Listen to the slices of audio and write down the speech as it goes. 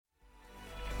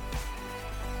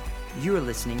You are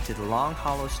listening to the Long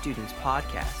Hollow Students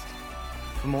Podcast.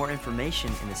 For more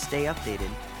information and to stay updated,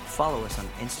 follow us on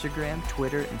Instagram,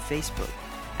 Twitter, and Facebook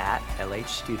at LH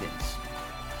Students.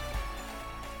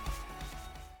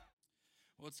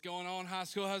 What's going on, high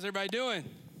school? How's everybody doing?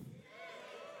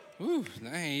 Ooh,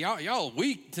 dang, y'all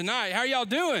weak tonight. How are y'all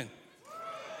doing?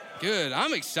 Good.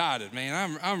 I'm excited,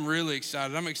 man. I'm really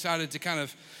excited. I'm excited to kind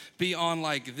of be on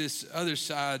like this other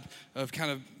side of kind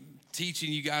of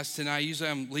teaching you guys tonight. Usually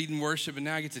I'm leading worship, and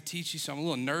now I get to teach you, so I'm a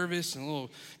little nervous and a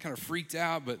little kind of freaked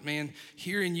out. But man,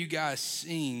 hearing you guys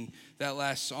sing that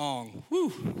last song,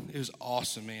 whew, it was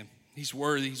awesome, man. He's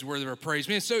worthy of our praise.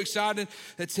 Man, so excited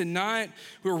that tonight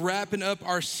we're wrapping up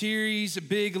our series,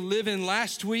 Big Livin'.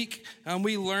 Last week,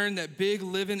 we learned that big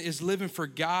living is living for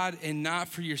God and not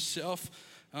for yourself.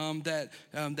 That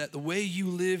the way you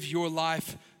live your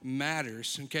life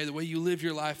matters, okay? The way you live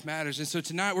your life matters. And so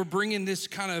tonight we're bringing this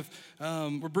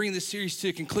series to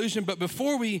a conclusion. But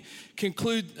before we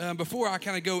conclude, before I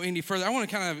kind of go any further, I want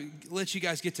to kind of let you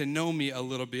guys get to know me a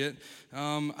little bit.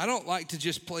 I don't like to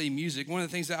just play music. One of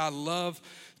the things that I love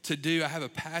to do, I have a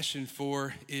passion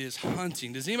for, is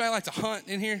hunting. Does anybody like to hunt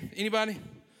in here? Anybody?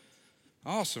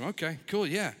 Awesome, okay, cool,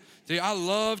 yeah. Dude, I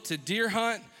love to deer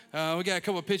hunt. We got a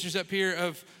couple of pictures up here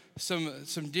of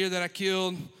some deer that I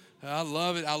killed. I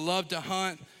love it. I love to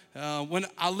hunt. When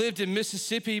I lived in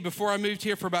Mississippi before I moved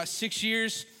here for about 6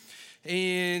 years,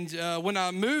 and when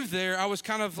I moved there, I was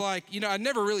kind of like, I'd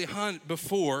never really hunted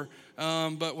before,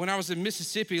 but when I was in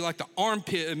Mississippi, like the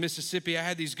armpit of Mississippi, I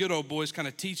had these good old boys kind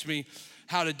of teach me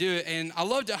how to do it, and I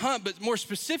love to hunt, but more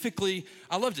specifically,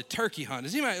 I love to turkey hunt.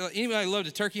 Does anybody love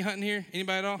to turkey hunt in here?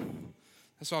 Anybody at all?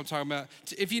 That's what I'm talking about.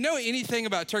 If you know anything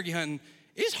about turkey hunting,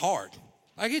 it's hard.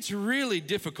 Like, it's really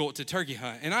difficult to turkey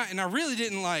hunt. And I really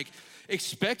didn't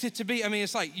expect it to be. I mean,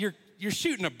 it's like you're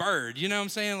shooting a bird, you know what I'm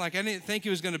saying? Like, I didn't think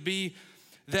it was gonna be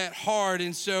that hard.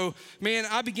 And so, man,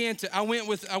 I went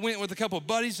with a couple of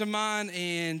buddies of mine,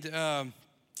 and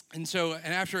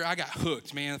after I got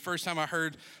hooked, man, the first time I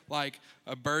heard like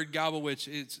a bird gobble, which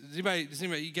does anybody,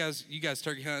 you guys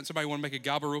turkey hunt, somebody wanna make a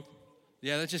gobble rule?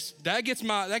 Yeah, that gets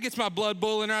my blood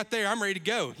boiling right there. I'm ready to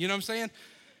go. You know what I'm saying?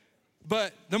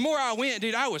 But the more I went,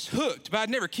 dude, I was hooked, but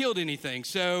I'd never killed anything.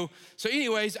 So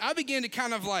anyways, I began to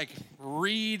kind of like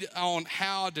read on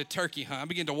how to turkey hunt. I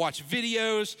began to watch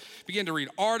videos, began to read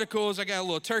articles. I got a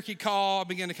little turkey call. I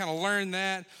began to kind of learn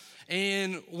that.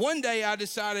 And one day I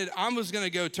decided I was going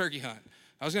to go turkey hunt.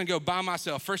 I was going to go by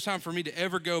myself. First time for me to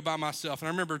ever go by myself. And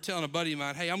I remember telling a buddy of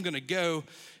mine, hey, I'm going to go.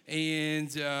 And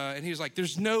he was like,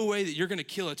 there's no way that you're going to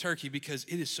kill a turkey because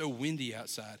it is so windy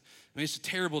outside. I mean, it's a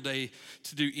terrible day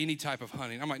to do any type of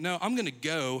hunting. I'm like, no, I'm going to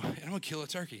go and I'm going to kill a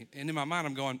turkey. And in my mind,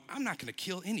 I'm going, I'm not going to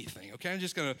kill anything, okay? I'm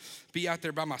just going to be out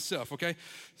there by myself, okay?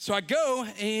 So I go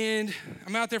and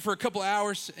I'm out there for a couple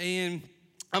hours, and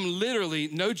I'm literally,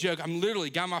 no joke,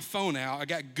 got my phone out. I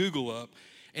got Google up,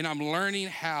 and I'm learning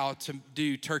how to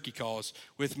do turkey calls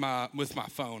with my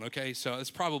phone, okay? So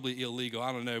it's probably illegal,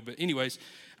 I don't know. But anyways,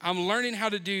 I'm learning how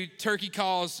to do turkey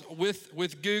calls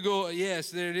with Google. Yes,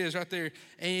 there it is right there.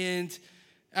 And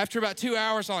after about 2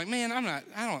 hours, I'm like, man,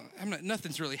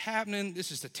 nothing's really happening.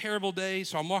 This is a terrible day.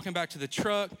 So I'm walking back to the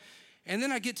truck. And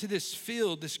then I get to this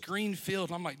field, this green field.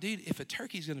 And I'm like, dude, if a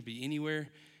turkey's gonna be anywhere,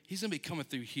 he's gonna be coming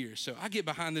through here. So I get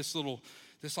behind this little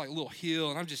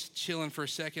hill, and I'm just chilling for a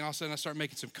second. All of a sudden I start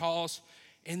making some calls.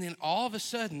 And then all of a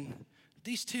sudden,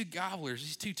 these two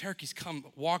turkeys come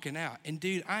walking out. And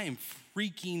dude, I am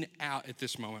freaking out at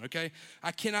this moment, okay?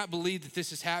 I cannot believe that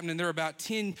this is happening. They're about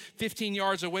 10, 15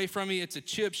 yards away from me. It's a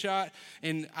chip shot,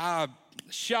 and I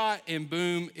shot, and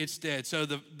boom, it's dead. So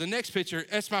the next picture,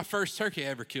 that's my first turkey I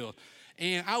ever killed.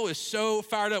 And I was so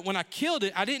fired up. When I killed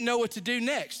it, I didn't know what to do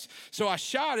next. So I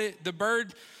shot it. The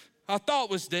bird I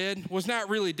thought was dead, was not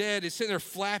really dead. It's sitting there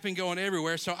flapping, going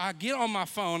everywhere. So I get on my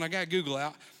phone, I got Google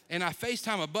out, and I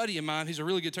FaceTime a buddy of mine who's a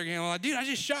really good turkey handler. I'm like, dude, I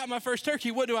just shot my first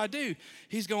turkey. What do I do?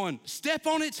 He's going, step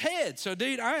on its head. So,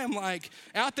 dude, I am like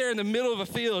out there in the middle of a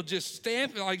field just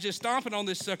stomping on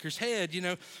this sucker's head,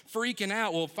 freaking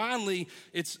out. Well, finally,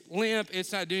 it's limp.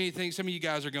 It's not doing anything. Some of you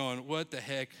guys are going, what the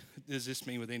heck does this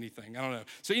mean with anything? I don't know.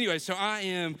 So anyway,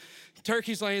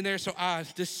 turkey's laying there. So I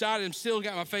decided, I'm still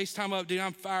got my FaceTime up, dude.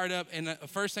 I'm fired up. And the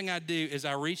first thing I do is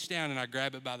I reach down and I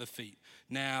grab it by the feet.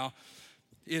 Now,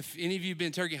 if any of you have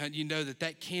been turkey hunting, you know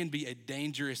that can be a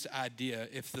dangerous idea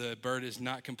if the bird is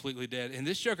not completely dead. And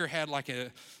this joker had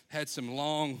some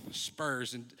long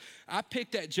spurs, and I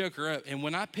picked that joker up. And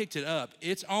when I picked it up,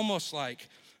 it's almost like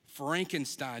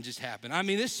Frankenstein just happened. I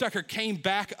mean, this sucker came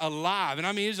back alive. And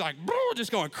I mean, it's like,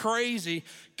 just going crazy,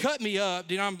 cut me up.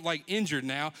 Dude, I'm like injured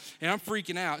now, and I'm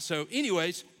freaking out. So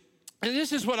anyways, and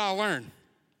this is what I learned.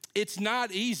 It's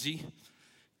not easy.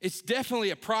 It's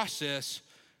definitely a process,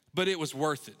 but it was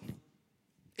worth it.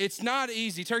 It's not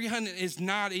easy. Turkey hunting is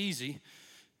not easy.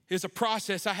 It's a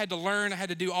process. I had to learn. I had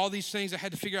to do all these things. I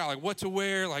had to figure out like what to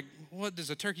wear, like what does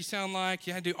a turkey sound like?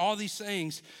 You had to do all these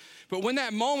things. But when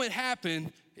that moment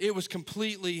happened, it was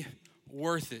completely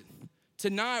worth it.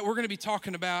 Tonight, we're going to be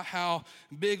talking about how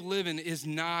big living is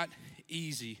not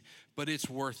easy, but it's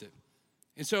worth it.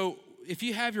 And so if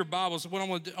you have your Bibles, what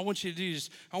I want you to do is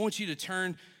I want you to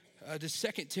turn to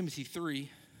 2 Timothy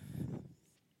 3.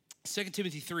 2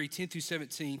 Timothy 3, 10 through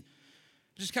 17.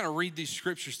 Just kind of read these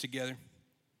scriptures together.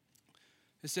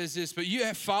 It says this, but you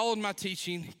have followed my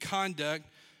teaching, conduct,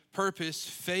 purpose,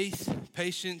 faith,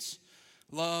 patience,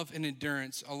 love, and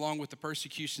endurance, along with the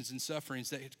persecutions and sufferings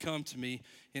that had come to me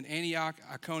in Antioch,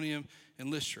 Iconium,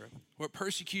 and Lystra. What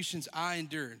persecutions I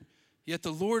endured, yet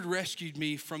the Lord rescued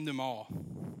me from them all.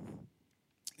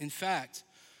 In fact,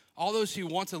 all those who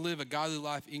want to live a godly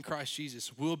life in Christ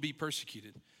Jesus will be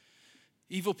persecuted.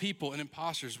 Evil people and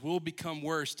imposters will become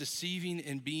worse, deceiving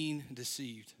and being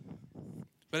deceived.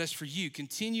 But as for you,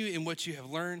 continue in what you have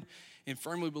learned and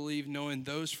firmly believe, knowing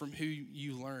those from who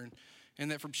you learn, and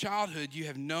that from childhood you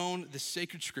have known the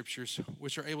sacred scriptures,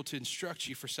 which are able to instruct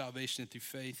you for salvation through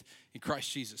faith in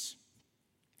Christ Jesus.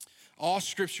 All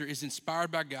scripture is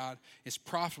inspired by God, is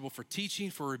profitable for teaching,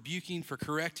 for rebuking, for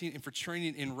correcting, and for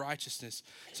training in righteousness,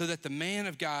 so that the man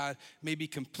of God may be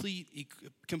complete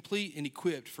and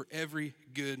equipped for every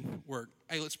good work.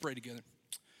 Hey, let's pray together.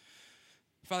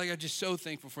 Father God, just so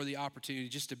thankful for the opportunity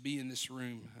just to be in this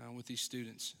room with these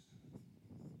students.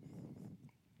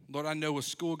 Lord, I know with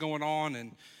school going on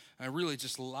and really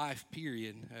just life,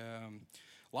 period,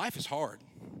 life is hard.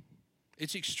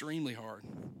 It's extremely hard.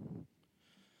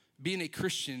 Being a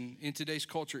Christian in today's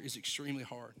culture is extremely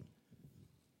hard.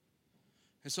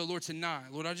 And so, Lord,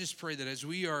 tonight, Lord, I just pray that as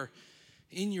we are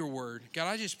in your word, God,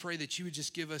 I just pray that you would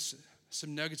just give us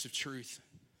some nuggets of truth,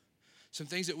 some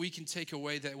things that we can take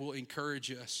away that will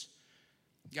encourage us.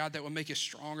 God, that will make us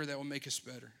stronger, that will make us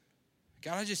better.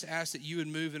 God, I just ask that you would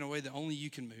move in a way that only you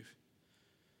can move.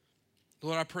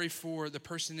 Lord, I pray for the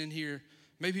person in here,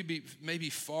 maybe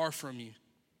far from you.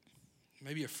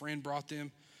 Maybe a friend brought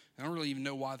them. I don't really even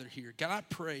know why they're here. God, I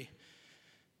pray,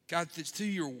 God, that through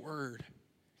your word,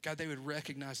 God, they would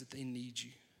recognize that they need you.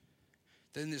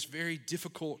 That in this very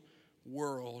difficult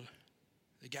world,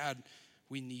 that God,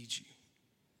 we need you.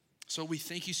 So we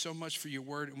thank you so much for your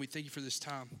word, and we thank you for this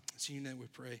time. It's in your name we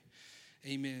pray.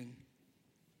 Amen.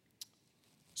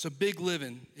 So big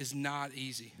living is not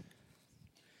easy.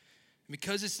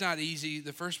 Because it's not easy,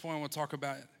 the first point I want to talk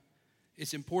about,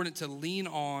 it's important to lean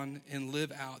on and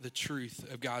live out the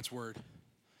truth of God's word.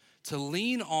 To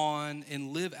lean on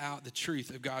and live out the truth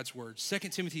of God's word. 2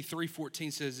 Timothy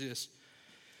 3:14 says this,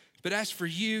 but as for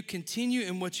you, continue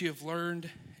in what you have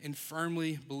learned and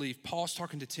firmly believe. Paul's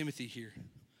talking to Timothy here.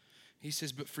 He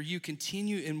says, but for you,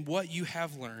 continue in what you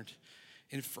have learned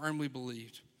and firmly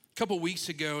believed. A couple weeks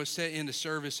ago, I sat in the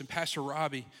service and Pastor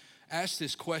Robbie asked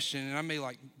this question, and I may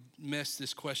mess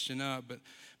this question up, but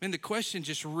man, the question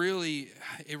just really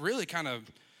kind of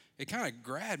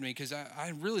grabbed me because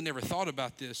I really never thought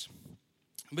about this.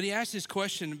 But he asked this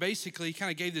question, and basically he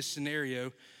kind of gave this scenario,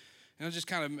 and I'll just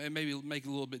kind of maybe make it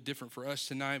a little bit different for us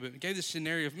tonight, but he gave this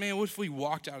scenario of, man, what if we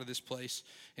walked out of this place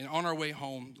and on our way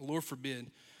home, Lord forbid,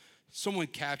 someone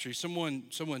captured you,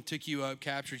 someone took you up,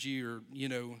 captured you, or,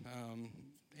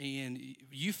 and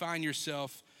you find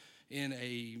yourself in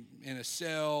a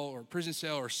cell or prison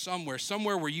cell or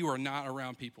somewhere where you are not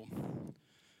around people.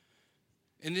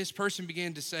 And this person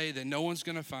began to say that no one's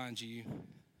going to find you.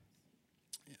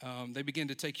 They begin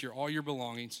to take all your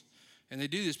belongings. And they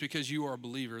do this because you are a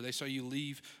believer. They saw you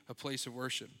leave a place of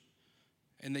worship.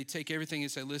 And they take everything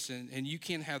and say, listen, and you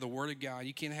can't have the word of God.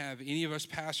 You can't have any of us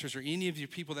pastors or any of your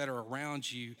people that are around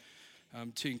you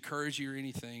to encourage you or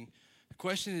anything. The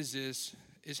question is this,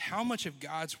 is how much of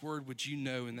God's word would you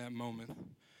know in that moment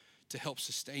to help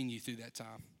sustain you through that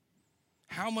time?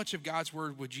 How much of God's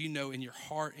word would you know in your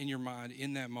heart and your mind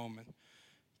in that moment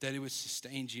that it would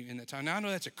sustain you in that time? Now, I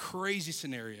know that's a crazy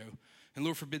scenario, and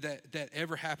Lord forbid that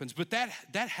ever happens, but that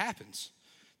happens.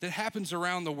 That happens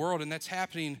around the world, and that's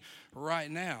happening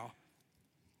right now.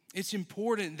 It's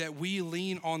important that we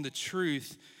lean on the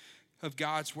truth of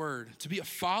God's word. To be a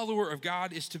follower of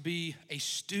God is to be a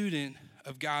student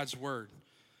of God's word.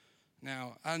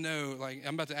 Now, I know,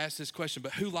 I'm about to ask this question,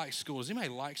 but who likes school? Does anybody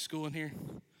like school in here?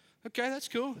 Okay, that's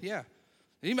cool, yeah.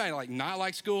 Anybody not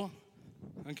like school?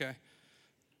 Okay.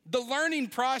 The learning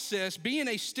process, being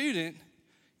a student,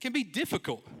 can be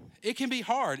difficult. It can be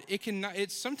hard.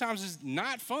 It sometimes is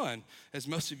not fun, as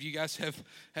most of you guys have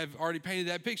already painted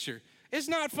that picture. It's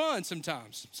not fun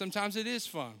sometimes. Sometimes it is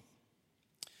fun.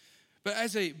 But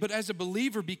as a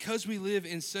believer, because we live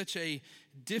in such a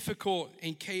difficult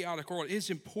and chaotic world, it is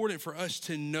important for us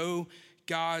to know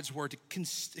God's word,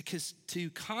 to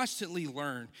constantly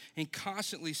learn and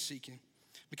constantly seek Him.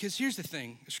 Because here's the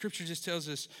thing, Scripture just tells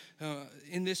us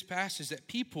in this passage that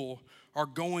people are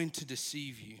going to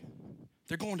deceive you.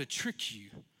 They're going to trick you.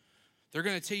 They're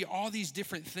going to tell you all these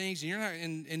different things,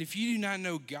 and if you do not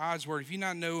know God's word, if you do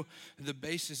not know the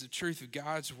basis of truth of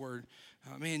God's word,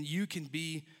 man, you can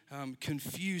be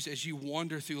confused as you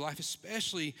wander through life,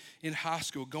 especially in high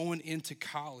school, going into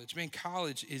college. Man,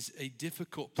 college is a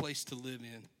difficult place to live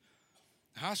in.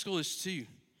 High school is too.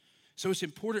 So it's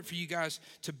important for you guys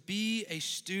to be a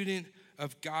student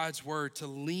of God's word, to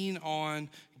lean on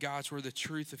God's word, the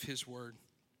truth of His word.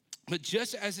 But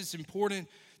just as it's important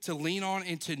to lean on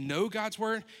and to know God's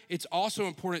word, it's also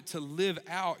important to live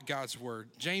out God's word.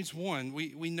 James 1,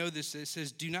 we know this. It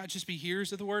says, do not just be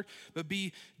hearers of the word, but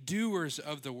be doers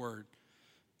of the word.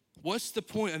 What's the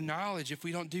point of knowledge if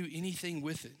we don't do anything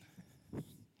with it?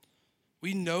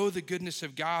 We know the goodness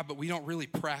of God, but we don't really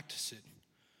practice it.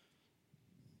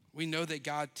 We know that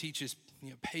God teaches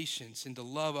patience and to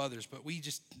love others, but we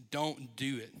just don't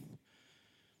do it.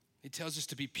 It tells us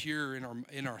to be pure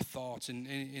in our thoughts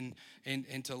and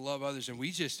to love others, and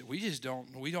we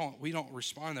don't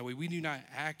respond that way. We do not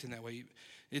act in that way.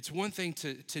 It's one thing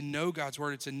to know God's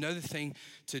word. It's another thing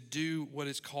to do what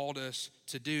it's called us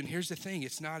to do. And here's the thing: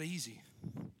 it's not easy.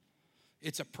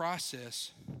 It's a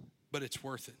process, but it's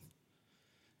worth it.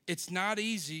 It's not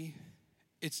easy.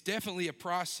 It's definitely a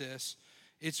process.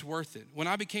 It's worth it. When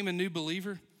I became a new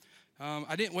believer,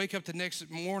 I didn't wake up the next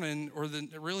morning or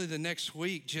the next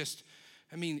week.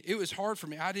 It was hard for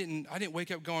me. I didn't wake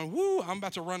up going, woo, I'm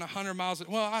about to run 100 miles.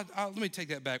 Well, let me take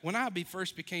that back. When I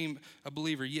first became a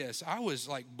believer, yes, I was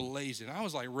like blazing. I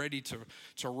was like ready to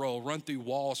run through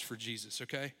walls for Jesus,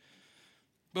 okay?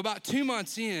 But about 2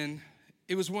 months in,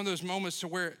 it was one of those moments to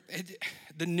where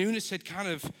the newness had kind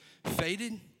of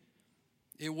faded.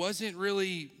 It wasn't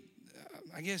really,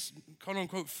 quote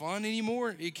unquote, fun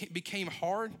anymore. It became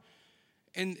hard.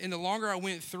 And the longer I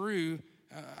went through,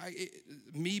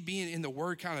 me being in the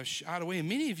Word kind of shied away. And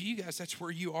many of you guys, that's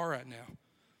where you are right now.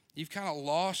 You've kind of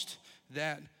lost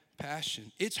that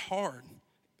passion. It's hard,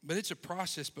 but it's a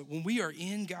process. But when we are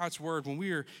in God's Word, when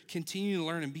we are continuing to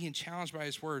learn and being challenged by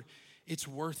His Word, it's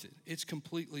worth it. It's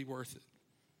completely worth it.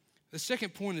 The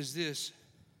second point is this: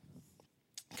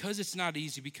 because it's not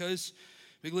easy, because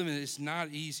Big Livin is not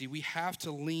easy, we have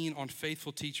to lean on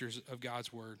faithful teachers of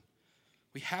God's Word.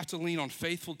 We have to lean on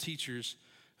faithful teachers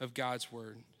of God's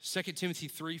word. 2 Timothy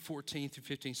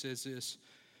 3:14-15 says this: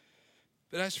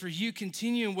 but as for you,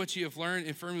 continue in what you have learned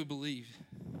and firmly believe.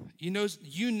 You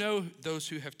know those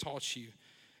who have taught you,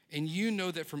 and you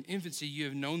know that from infancy you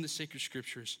have known the sacred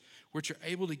scriptures, which are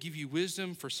able to give you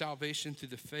wisdom for salvation through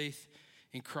the faith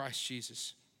in Christ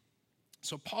Jesus.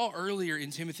 So Paul earlier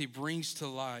in Timothy brings to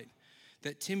light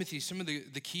that Timothy, some of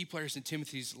the key players in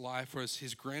Timothy's life was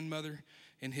his grandmother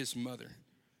and his mother.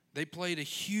 They played a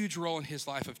huge role in his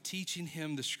life of teaching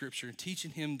him the scripture and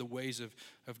teaching him the ways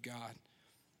of God.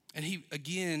 And he,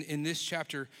 again, in this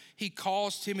chapter, he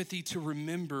calls Timothy to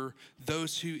remember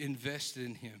those who invested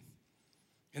in him.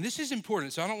 And this is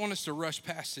important, so I don't want us to rush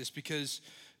past this, because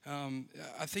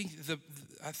I think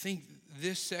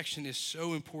this section is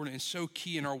so important and so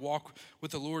key in our walk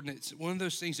with the Lord. And it's one of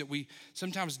those things that we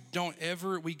sometimes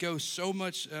we go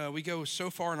so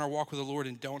far in our walk with the Lord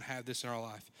and don't have this in our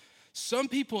life. Some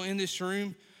people in this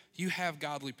room, you have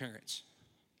godly parents.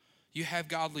 You have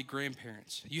godly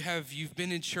grandparents. You've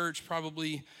been in church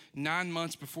probably 9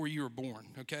 months before you were born,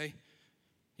 okay?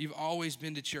 You've always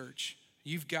been to church.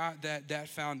 You've got that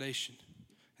foundation.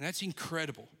 And that's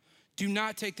incredible. Do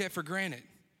not take that for granted.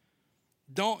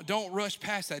 Don't rush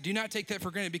past that. Do not take that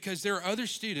for granted, because there are other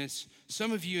students,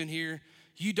 some of you in here,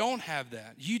 you don't have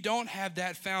that. You don't have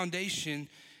that foundation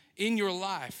in your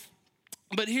life.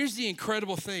 But here's the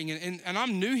incredible thing, and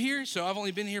I'm new here, so I've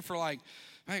only been here for like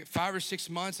 5 or 6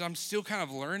 months, and I'm still kind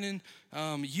of learning.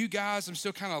 You guys, I'm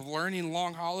still kind of learning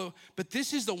Long Hollow. But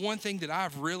this is the one thing that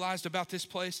I've realized about this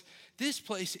place. This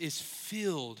place is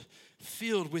filled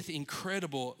with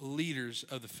incredible leaders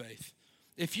of the faith.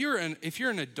 If you're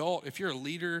an adult, if you're a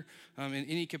leader in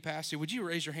any capacity, would you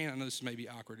raise your hand? I know this may be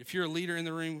awkward. If you're a leader in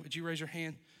the room, would you raise your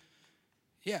hand?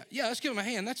 Yeah, let's give them a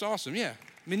hand. That's awesome, yeah.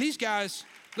 I mean, these guys,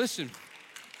 listen.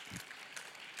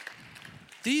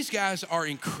 These guys are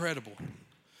incredible.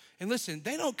 And listen,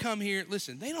 they don't come in here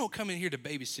to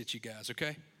babysit you guys,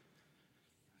 okay?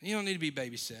 You don't need to be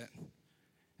babysat.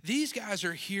 These guys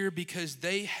are here because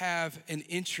they have an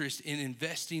interest in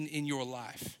investing in your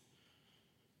life.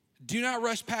 Do not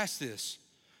rush past this.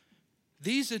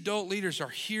 These adult leaders are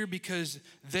here because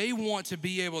they want to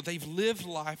be able, they've lived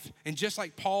life, and just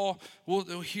like Paul,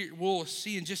 we'll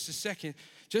see in just a second,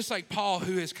 just like Paul,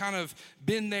 who has kind of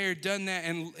been there, done that,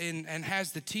 and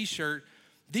has the t-shirt,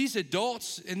 these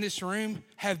adults in this room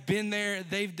have been there,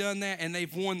 they've done that, and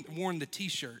they've worn the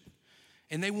t-shirt.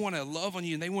 And they want to love on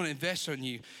you, and they want to invest on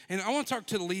you. And I want to talk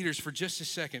to the leaders for just a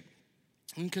second,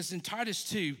 because in Titus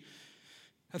 2,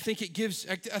 I think it gives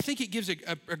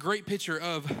a great picture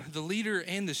of the leader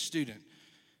and the student.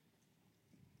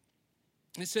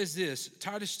 It says this,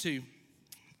 Titus 2,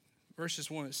 verses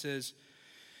 1, it says,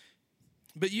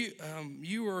 But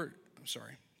you are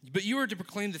to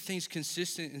proclaim the things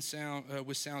consistent and sound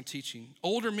with sound teaching.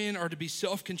 Older men are to be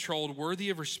self-controlled, worthy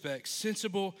of respect,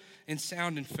 sensible and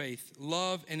sound in faith,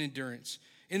 love and endurance.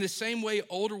 In the same way,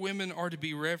 older women are to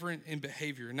be reverent in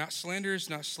behavior, not slanderers,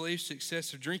 not slaves to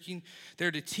excessive drinking. They're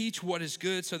to teach what is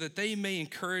good so that they may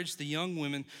encourage the young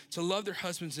women to love their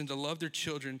husbands and to love their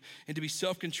children and to be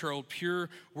self-controlled, pure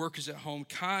workers at home,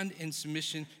 kind in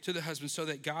submission to the husband so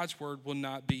that God's word will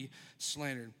not be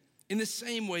slandered. In the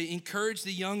same way, encourage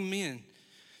the young men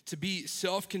to be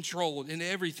self-controlled in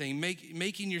everything,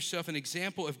 making yourself an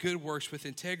example of good works with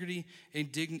integrity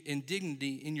and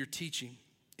dignity in your teaching.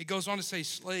 It goes on to say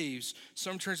slaves.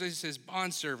 Some translations says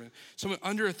bondservant. Someone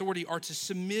under authority are to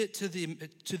submit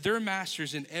to their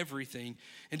masters in everything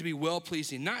and to be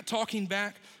well-pleasing, not talking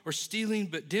back or stealing,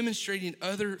 but demonstrating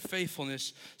other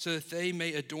faithfulness so that they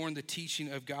may adorn the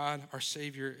teaching of God, our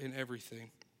Savior, in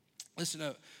everything. Listen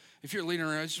up. If you're a leader,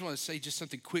 I just want to say just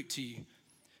something quick to you.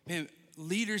 Man,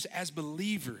 leaders as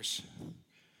believers,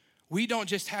 we don't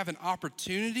just have an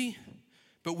opportunity,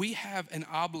 but we have an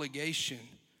obligation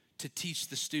to teach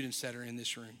the students that are in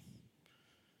this room,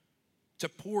 to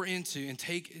pour into and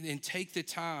take the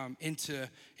time and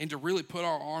to really put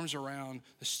our arms around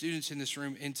the students in this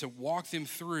room and to walk them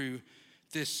through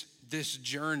this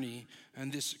journey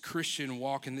and this Christian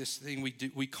walk and this thing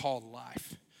we call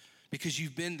life. Because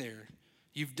you've been there,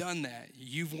 you've done that,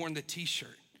 you've worn the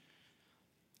t-shirt.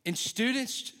 And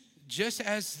students, just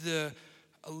as the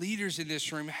leaders in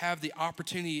this room have the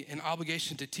opportunity and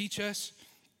obligation to teach us,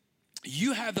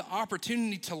 you have the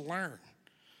opportunity to learn.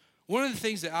 One of the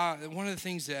things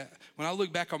that when I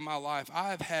look back on my life,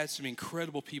 I've had some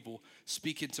incredible people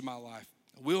speak into my life.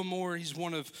 Will Moore, he's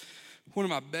one of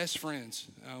my best friends.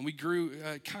 We grew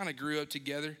up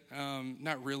together.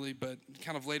 Not really, but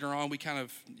kind of later on, we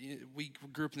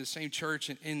grew up in the same church,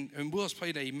 and Will has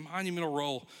played a monumental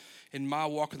role in my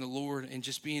walk in the Lord and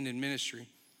just being in ministry.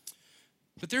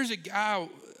 But there's a guy,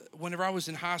 whenever I was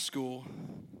in high school,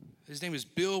 his name is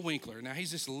Bill Winkler. Now,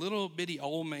 he's this little bitty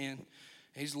old man.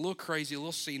 He's a little crazy, a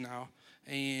little senile.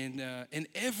 And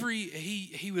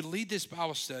he would lead this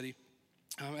Bible study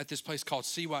at this place called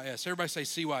CYS. Everybody say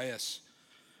CYS.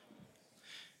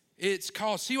 It's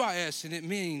called CYS, and it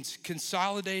means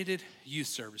Consolidated Youth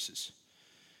Services.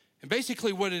 And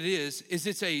basically what it is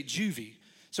it's a juvie.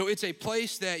 So it's a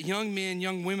place that young men,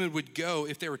 young women would go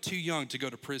if they were too young to go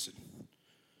to prison.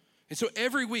 And so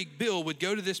every week, Bill would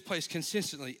go to this place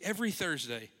consistently, every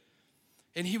Thursday,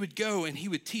 and he would go and he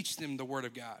would teach them the Word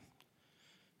of God.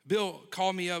 Bill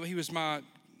called me up. He's my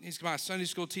Sunday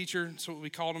school teacher. That's what we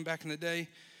called him back in the day. And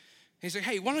he's like,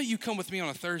 hey, why don't you come with me on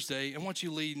a Thursday, and why don't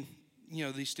you lead,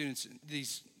 these students,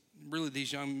 these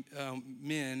young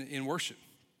men in worship?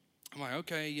 I'm like,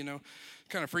 okay,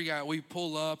 kind of freak out. We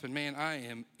pull up, and man, I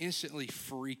am instantly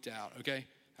freaked out, okay?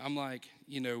 I'm like,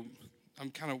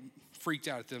 I'm kind of freaked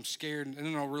out at them, scared, and I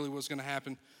didn't know really what was going to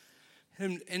happen.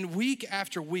 And week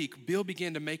after week, Bill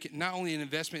began to make it not only an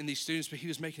investment in these students, but he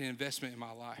was making an investment in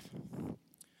my life.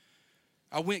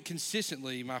 I went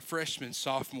consistently my freshman,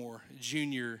 sophomore,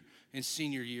 junior, and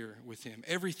senior year with him.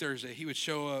 Every Thursday, he would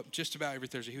show up, just about every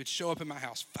Thursday, he would show up at my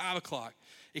house, 5 o'clock,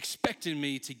 expecting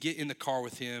me to get in the car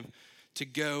with him, to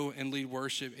go and lead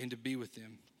worship and to be with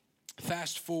them.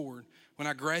 Fast forward, when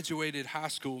I graduated high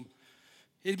school,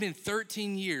 it had been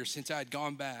 13 years since I had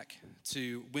gone back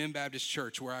to Wynn Baptist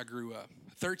Church where I grew up.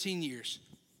 13 years.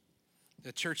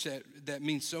 The church that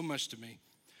means so much to me.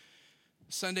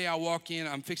 Sunday I walk in,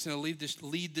 I'm fixing to lead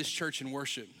this church in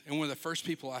worship, and one of the first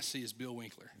people I see is Bill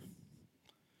Winkler.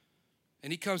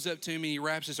 And he comes up to me, he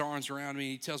wraps his arms around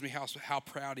me, he tells me how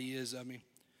proud he is of me.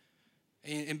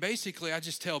 And basically I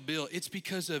just tell Bill, it's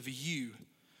because of you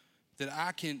that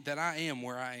I am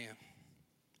where I am.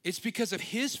 It's because of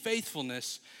his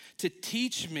faithfulness to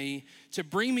teach me, to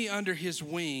bring me under his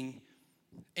wing,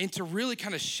 and to really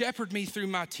kind of shepherd me through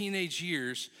my teenage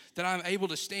years that I'm able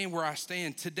to stand where I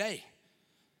stand today.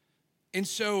 And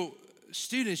so,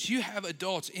 students, you have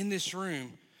adults in this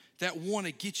room that want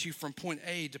to get you from point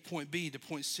A to point B to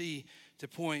point C to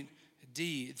point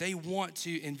D. They want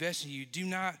to invest in you. Do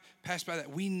not pass by that.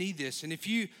 We need this. And if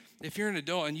you're an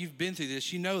adult and you've been through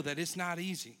this, you know that it's not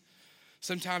easy.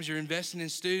 Sometimes you're investing in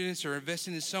students or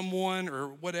investing in someone or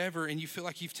whatever, and you feel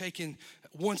like you've taken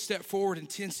one step forward and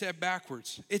 10 steps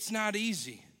backwards. It's not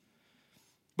easy.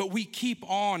 But we keep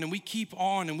on and we keep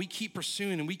on and we keep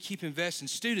pursuing and we keep investing.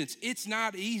 Students, it's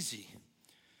not easy.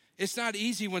 It's not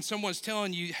easy when someone's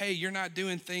telling you, hey, you're not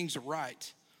doing things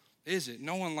right, is it?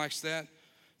 No one likes that.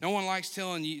 No one likes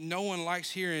telling you, no one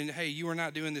likes hearing, hey, you are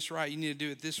not doing this right. You need to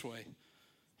do it this way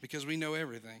because we know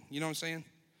everything. You know what I'm saying?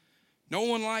 No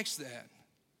one likes that.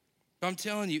 But I'm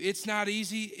telling you, it's not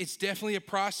easy. It's definitely a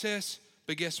process.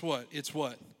 But guess what? It's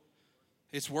what?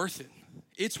 It's worth it.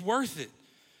 It's worth it.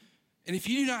 And if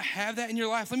you do not have that in your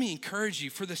life, let me encourage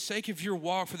you, for the sake of your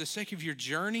walk, for the sake of your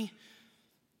journey,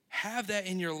 have that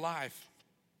in your life.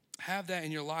 Have that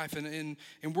in your life. And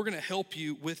we're going to help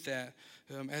you with that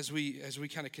as we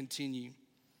kind of continue.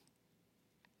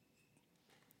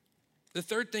 The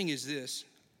third thing is this,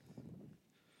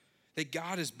 that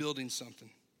God is building something.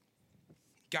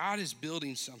 God is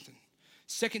building something.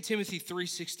 2 Timothy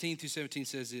 3:16 through 17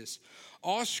 says this,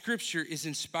 all scripture is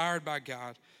inspired by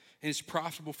God and is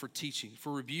profitable for teaching,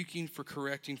 for rebuking, for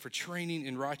correcting, for training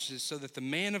in righteousness, so that the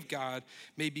man of God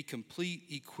may be complete,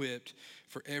 equipped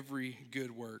for every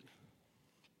good work.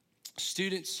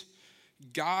 Students,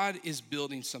 God is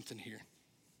building something here.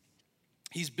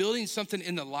 He's building something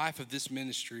in the life of this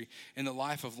ministry, in the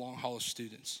life of Long Hollow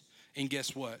students. And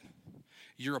guess what?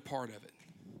 You're a part of it.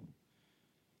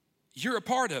 You're a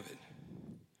part of it.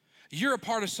 You're a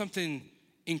part of something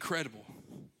incredible.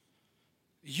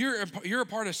 You're a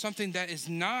part of something that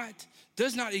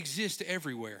does not exist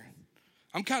everywhere.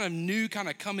 I'm kind of new, kind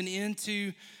of coming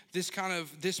into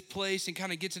this place and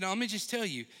kind of get to know. Let me just tell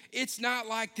you, it's not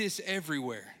like this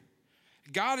everywhere.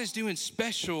 God is doing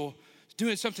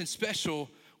something special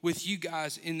with you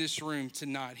guys in this room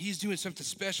tonight. He's doing something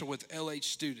special with LH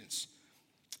students.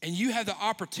 And you have the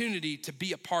opportunity to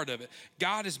be a part of it.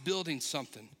 God is building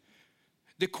something.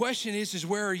 The question is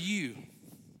where are you?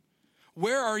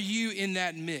 Where are you in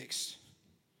that mix?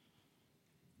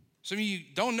 Some of you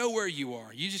don't know where you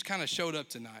are. You just kind of showed up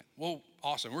tonight. Well,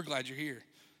 awesome. We're glad you're here.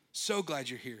 So glad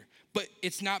you're here. But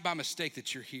it's not by mistake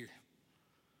that you're here.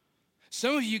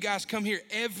 Some of you guys come here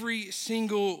every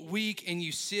single week and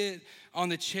you sit on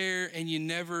the chair and you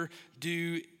never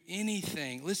do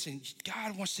anything. Listen,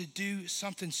 God wants to do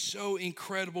something so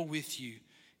incredible with you.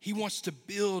 He wants to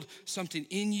build something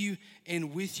in you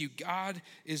and with you. God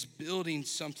is building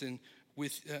something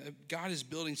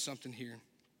here.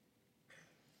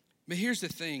 But here's the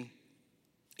thing.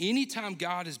 Anytime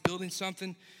God is building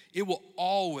something, it will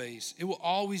always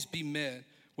be met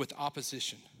with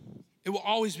opposition. It will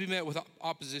always be met with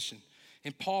opposition.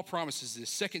 And Paul promises this.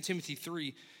 2 Timothy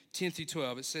 3:10 through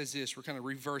 12. It says this. We're kind of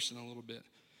reversing a little bit.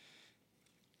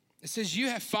 It says, you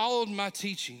have followed my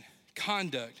teaching,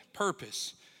 conduct,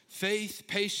 purpose, faith,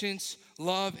 patience,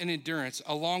 love, and endurance,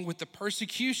 along with the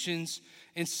persecutions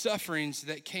and sufferings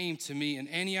that came to me in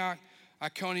Antioch,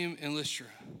 Iconium, and Lystra.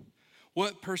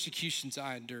 What persecutions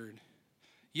I endured.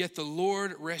 Yet the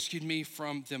Lord rescued me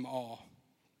from them all.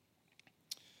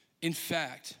 In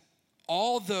fact,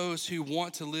 all those who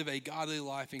want to live a godly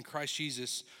life in Christ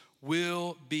Jesus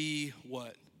will be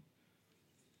what?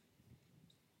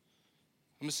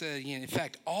 I'm going to say it again. In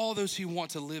fact, all those who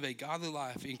want to live a godly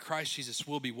life in Christ Jesus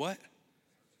will be what?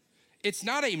 It's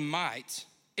not a might.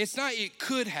 It's not it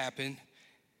could happen.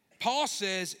 Paul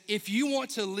says if you want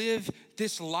to live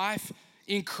this life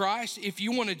in Christ, if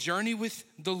you want to journey with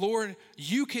the Lord,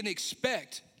 you can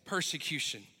expect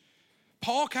persecution.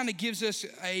 Paul kind of gives us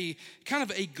a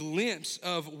glimpse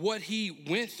of what he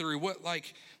went through,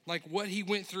 what he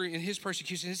went through in his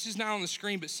persecution. This is not on the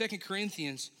screen, but 2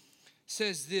 Corinthians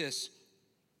says this.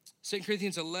 2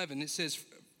 Corinthians 11, it says,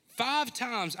 5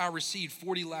 times I received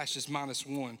 40 lashes minus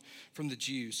 1 from the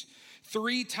Jews.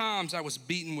 3 times I was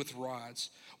beaten with rods.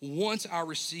 Once I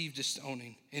received a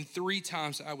stoning, and 3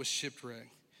 times I was shipwrecked.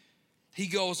 He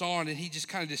goes on and he just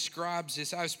kind of describes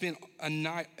this. I've spent a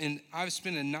night and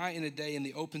a day in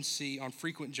the open sea on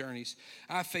frequent journeys.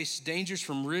 I faced dangers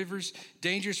from rivers,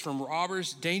 dangers from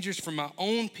robbers, dangers from my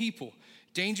own people,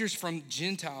 dangers from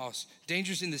Gentiles,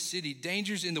 dangers in the city,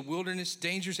 dangers in the wilderness,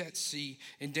 dangers at sea,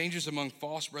 and dangers among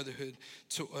false brotherhood,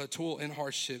 toil and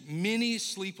hardship. Many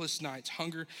sleepless nights,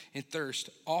 hunger and thirst,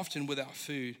 often without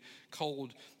food,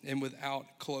 cold and without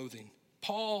clothing.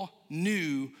 Paul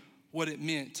knew what it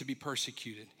meant to be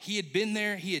persecuted. He had been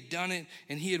there, he had done it,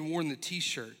 and he had worn the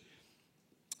t-shirt.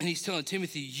 And he's telling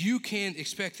Timothy, you can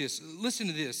expect this. Listen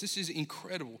to this. This is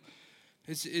incredible.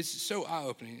 It's so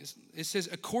eye-opening. It says,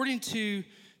 according to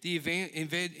the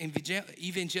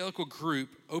evangelical group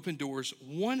Open Doors,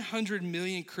 100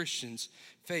 million Christians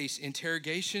face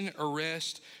interrogation,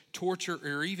 arrest, torture,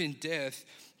 or even death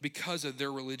because of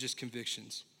their religious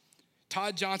convictions.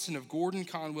 Todd Johnson of Gordon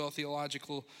Conwell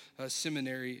Theological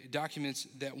Seminary documents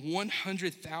that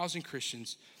 100,000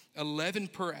 Christians, 11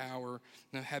 per hour,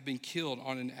 have been killed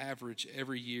on an average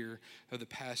every year of the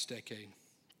past decade.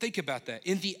 Think about that.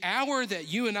 In the hour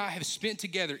that you and I have spent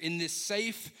together in this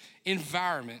safe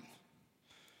environment,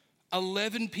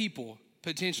 11 people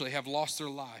potentially have lost their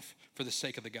life for the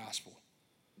sake of the gospel.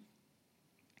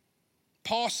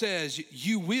 Paul says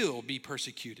you will be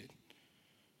persecuted,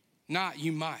 not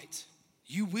you might.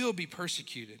 You will be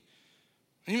persecuted.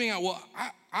 And you may go, well,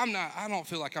 I don't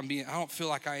feel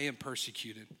like I am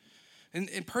persecuted.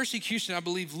 And persecution, I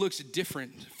believe, looks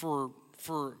different for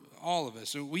all of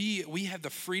us. We have the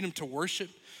freedom to worship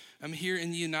here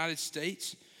in the United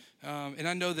States. And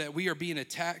I know that we are being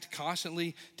attacked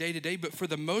constantly day to day, but for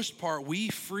the most part, we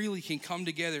freely can come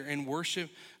together and worship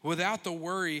without the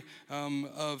worry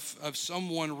of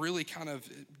someone really kind of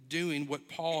doing what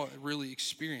Paul really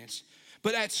experienced.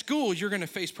 But at school, you're going to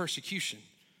face persecution.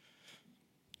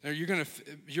 Or you're going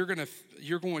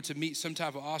to meet some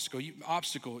type of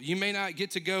obstacle. You may not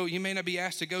get to go. You may not be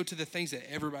asked to go to the things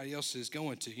that everybody else is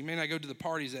going to. You may not go to the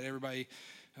parties that everybody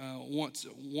wants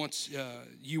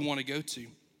you want to go to.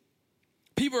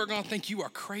 People are going to think you are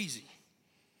crazy.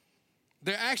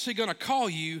 They're actually going to call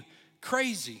you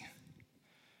crazy.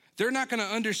 They're not going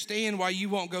to understand why you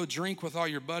won't go drink with all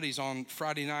your buddies on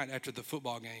Friday night after the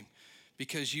football game,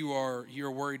 because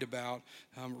you're worried about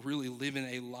really living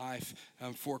a life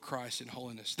for Christ in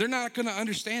holiness. They're not going to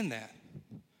understand that.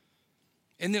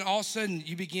 And then all of a sudden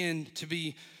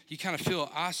you kind of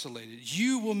feel isolated.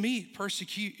 You will meet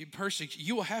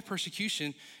you will have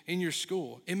persecution in your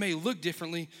school. It may look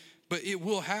differently, but it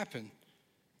will happen.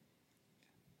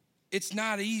 It's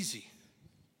not easy.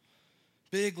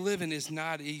 Big living is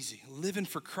not easy. Living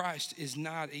for Christ is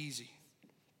not easy.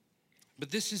 But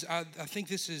I think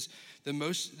this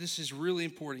is really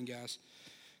important, guys,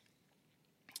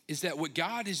 is that what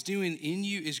God is doing in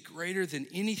you is greater than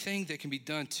anything that can be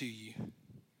done to you.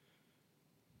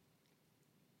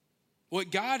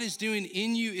 What God is doing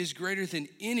in you is greater than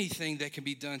anything that can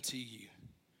be done to you.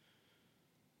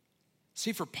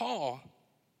 See, for Paul,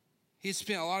 he had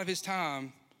spent a lot of his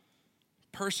time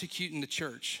persecuting the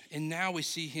church, and now we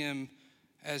see him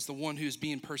as the one who is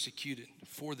being persecuted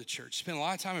for the church. Spent a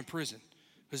lot of time in prison.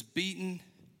 Was beaten.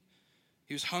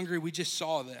 He was hungry. We just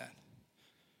saw that.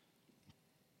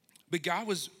 But God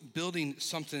was building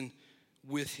something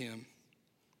with him.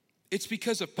 It's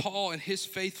because of Paul and his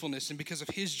faithfulness and because of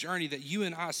his journey that you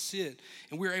and I sit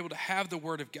and we're able to have the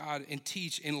word of God and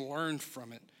teach and learn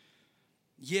from it.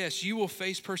 Yes, you will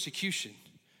face persecution,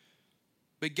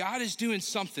 but God is doing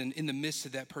something in the midst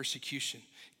of that persecution.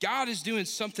 God is doing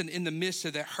something in the midst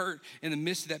of that hurt, in the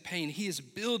midst of that pain. He is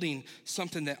building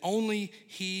something that only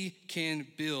he can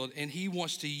build, and he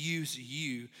wants to use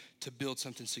you to build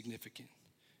something significant.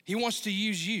 He wants to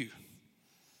use you.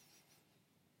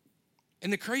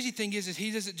 And the crazy thing is he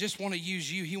doesn't just want to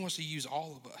use you, he wants to use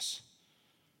all of us.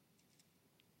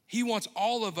 He wants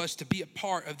all of us to be a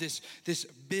part of this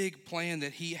big plan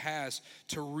that he has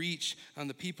to reach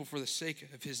the people for the sake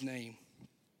of his name.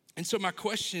 And so my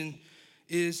question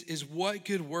is what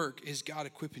good work is God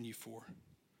equipping you for?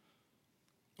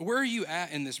 Where are you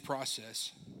at in this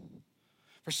process?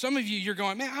 For some of you, you're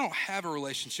going, man, I don't have a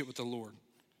relationship with the Lord.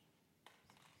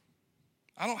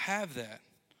 I don't have that.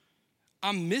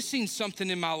 I'm missing something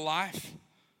in my life.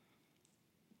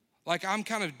 Like I'm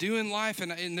kind of doing life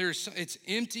and it's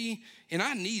empty and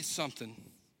I need something.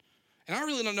 And I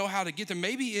really don't know how to get there.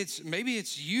 Maybe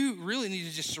it's you really need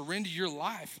to just surrender your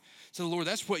life to the Lord.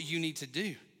 That's what you need to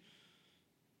do.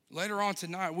 Later on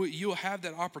tonight, you'll have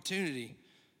that opportunity.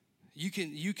 You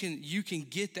can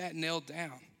get that nailed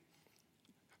down.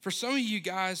 For some of you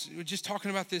guys, we were just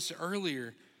talking about this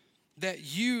earlier, that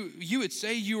you would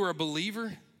say you were a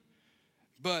believer,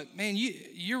 but man,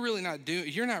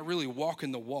 you're not really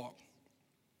walking the walk.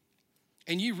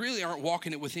 And you really aren't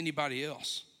walking it with anybody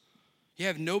else. You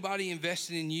have nobody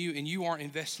invested in you, and you aren't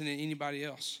investing in anybody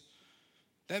else.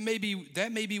 That may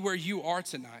be where you are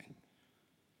tonight.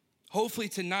 Hopefully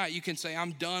tonight you can say,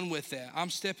 I'm done with that. I'm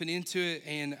stepping into it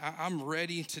and I'm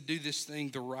ready to do this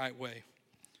thing the right way.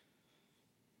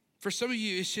 For some of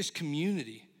you, it's just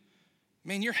community.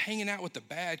 Man, you're hanging out with the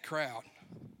bad crowd.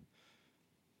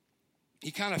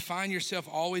 you kind of find yourself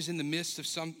always in the midst of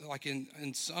some, like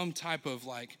in some type of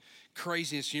like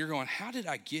craziness, and you're going, how did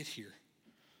I get here?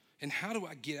 And how do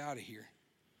I get out of here?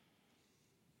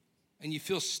 And you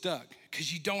feel stuck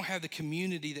because you don't have the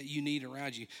community that you need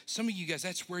around you. Some of you guys,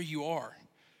 that's where you are.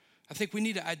 I think we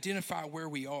need to identify where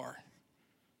we are.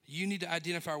 You need to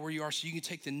identify where you are so you can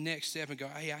take the next step and go,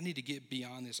 hey, I need to get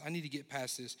beyond this. I need to get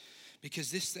past this,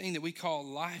 because this thing that we call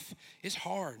life is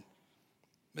hard.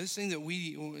 But this thing that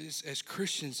we, as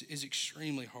Christians, is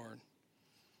extremely hard.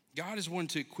 God is wanting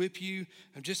to equip you,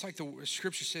 and just like the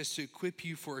scripture says, to equip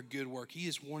you for a good work. He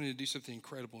is wanting to do something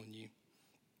incredible in you.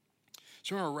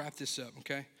 So we're going to wrap this up,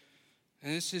 okay?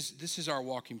 And this is our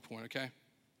walking point, okay?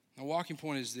 Our walking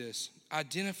point is this: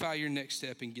 identify your next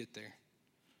step and get there.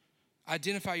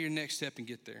 Identify your next step and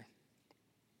get there.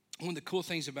 One of the cool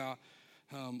things about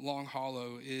Long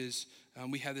Hollow is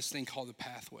we have this thing called the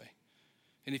pathway.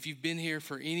 And if you've been here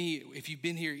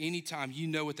any time, you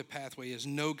know what the pathway is.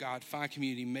 Know God, find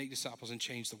community, make disciples, and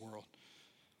change the world.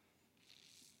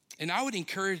 And I would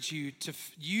encourage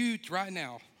you right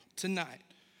now, tonight,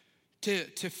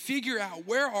 to figure out,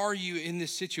 where are you in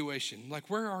this situation? Like,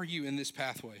 where are you in this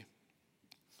pathway?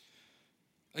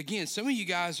 Again, some of you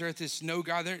guys are at this no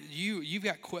God. You've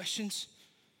got questions,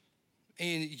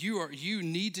 and you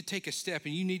need to take a step,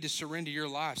 and you need to surrender your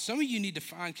life. Some of you need to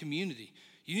find community.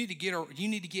 You need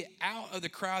to get out of the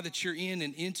crowd that you're in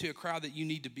and into a crowd that you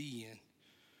need to be in.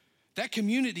 That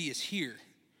community is here.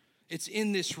 It's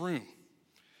in this room.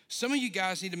 Some of you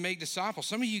guys need to make disciples.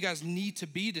 Some of you guys need to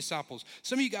be disciples.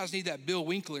 Some of you guys need that Bill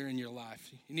Winkler in your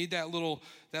life. You need that little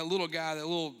guy, that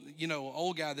little,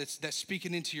 old guy that's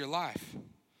speaking into your life.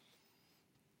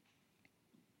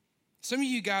 Some of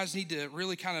you guys need to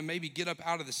really kind of maybe get up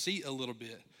out of the seat a little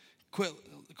bit.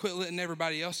 Quit letting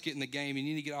everybody else get in the game, and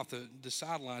you need to get off the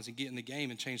sidelines and get in the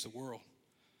game and change the world.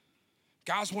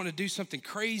 God's want to do something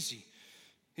crazy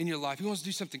in your life. He wants to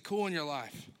do something cool in your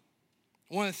life.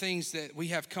 One of the things that we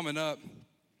have coming up,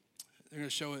 they're going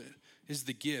to show it, is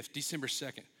the gift, December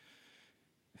 2nd.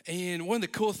 And one of the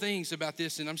cool things about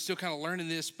this, and I'm still kind of learning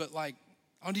this, but like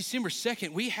on December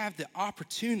 2nd, we have the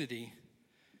opportunity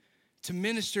to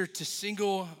minister to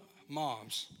single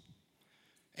moms.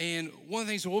 And one of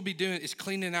the things that we'll be doing is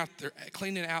cleaning out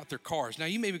their cars. Now,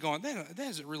 you may be going, that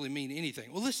doesn't really mean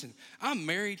anything. Well, listen, I'm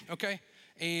married, okay?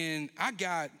 And I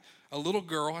got a little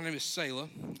girl. Her name is Selah.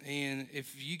 And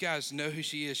if you guys know who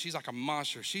she is, she's like a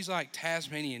monster. She's like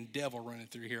Tasmanian devil running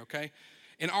through here, okay?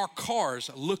 And our cars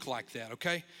look like that,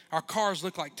 okay? Our cars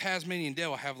look like Tasmanian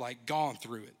devil have like gone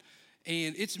through it.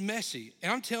 And it's messy.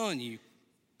 And I'm telling you,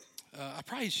 I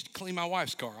probably should clean my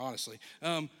wife's car, honestly.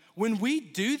 When we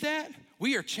do that,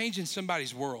 we are changing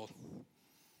somebody's world.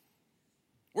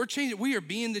 We are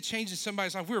being the change in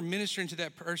somebody's life. We're ministering to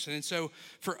that person. And so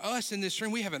for us in this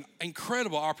room, we have an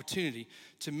incredible opportunity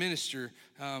to minister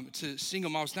to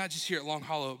single moms, not just here at Long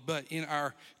Hollow, but in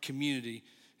our community.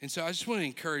 And so I just want to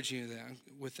encourage you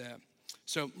with that.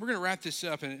 So we're going to wrap this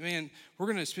up, and man, we're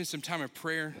going to spend some time in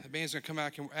prayer. The band's going to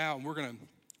come out, and we're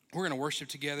going to worship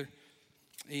together.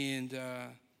 And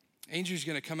Andrew's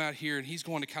going to come out here, and he's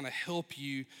going to kind of help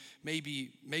you maybe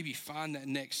find that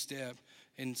next step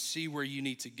and see where you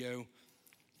need to go.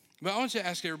 But I want you to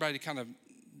ask everybody to kind of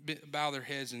bow their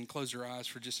heads and close their eyes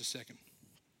for just a second.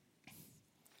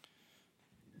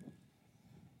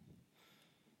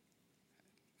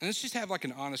 And let's just have like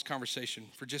an honest conversation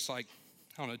for just like,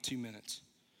 2 minutes.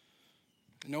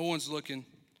 No one's looking.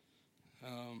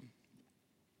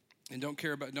 And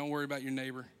don't worry about your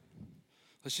neighbor.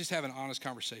 Let's just have an honest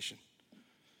conversation.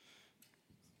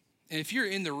 And if you're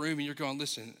in the room and you're going,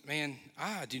 listen, man,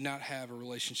 I do not have a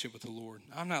relationship with the Lord.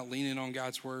 I'm not leaning on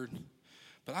God's word,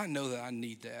 but I know that I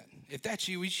need that. If that's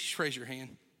you, would you just raise your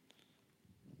hand?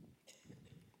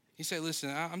 You say,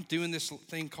 listen, I'm doing this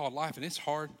thing called life, and it's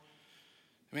hard.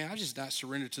 I just not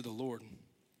surrendered to the Lord.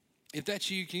 If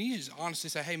that's you, can you just honestly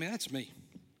say, hey, man, that's me.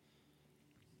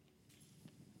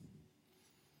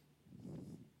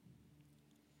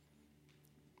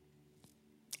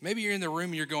 Maybe you're in the room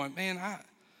and you're going, man,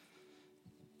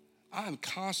 I'm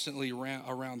constantly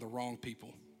around the wrong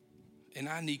people, and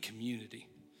I need community.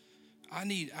 I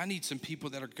need some people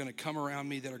that are going to come around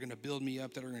me, that are going to build me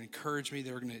up, that are going to encourage me,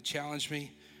 that are going to challenge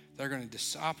me, that are going to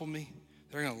disciple me,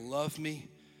 that are going to love me.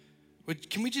 But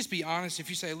can we just be honest? If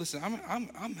you say, listen,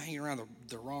 I'm hanging around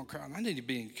the wrong crowd, and I need to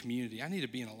be in community, I need to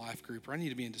be in a life group, or I need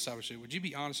to be in discipleship, would you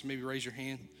be honest and maybe raise your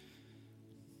hand?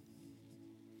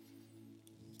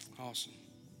 Awesome.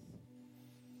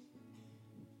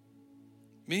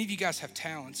 Many of you guys have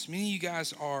talents. Many of you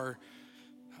guys are,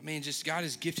 just God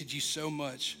has gifted you so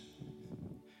much.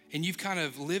 And you've kind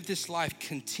of lived this life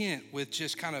content with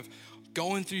just kind of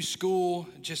going through school,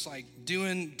 just like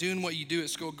doing what you do at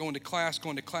school, going to class,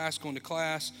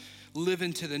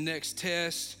 living to the next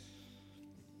test.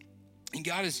 And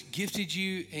God has gifted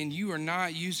you, and you are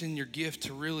not using your gift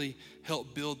to really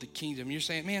help build the kingdom. You're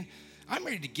saying, man, I'm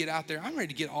ready to get out there. I'm ready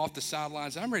to get off the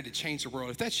sidelines. I'm ready to change the world.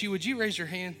 If that's you, would you raise your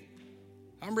hand?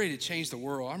 I'm ready to change the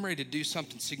world. I'm ready to do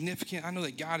something significant. I know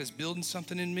that God is building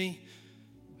something in me.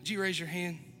 Would you raise your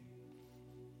hand?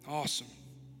 Awesome.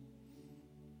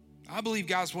 I believe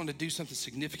God's wanting to do something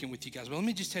significant with you guys. But let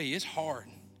me just tell you, it's hard.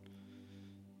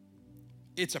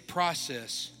 It's a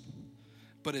process,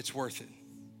 but it's worth it.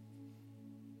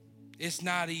 It's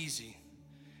not easy.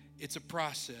 It's a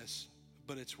process,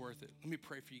 but it's worth it. Let me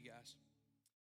pray for you guys.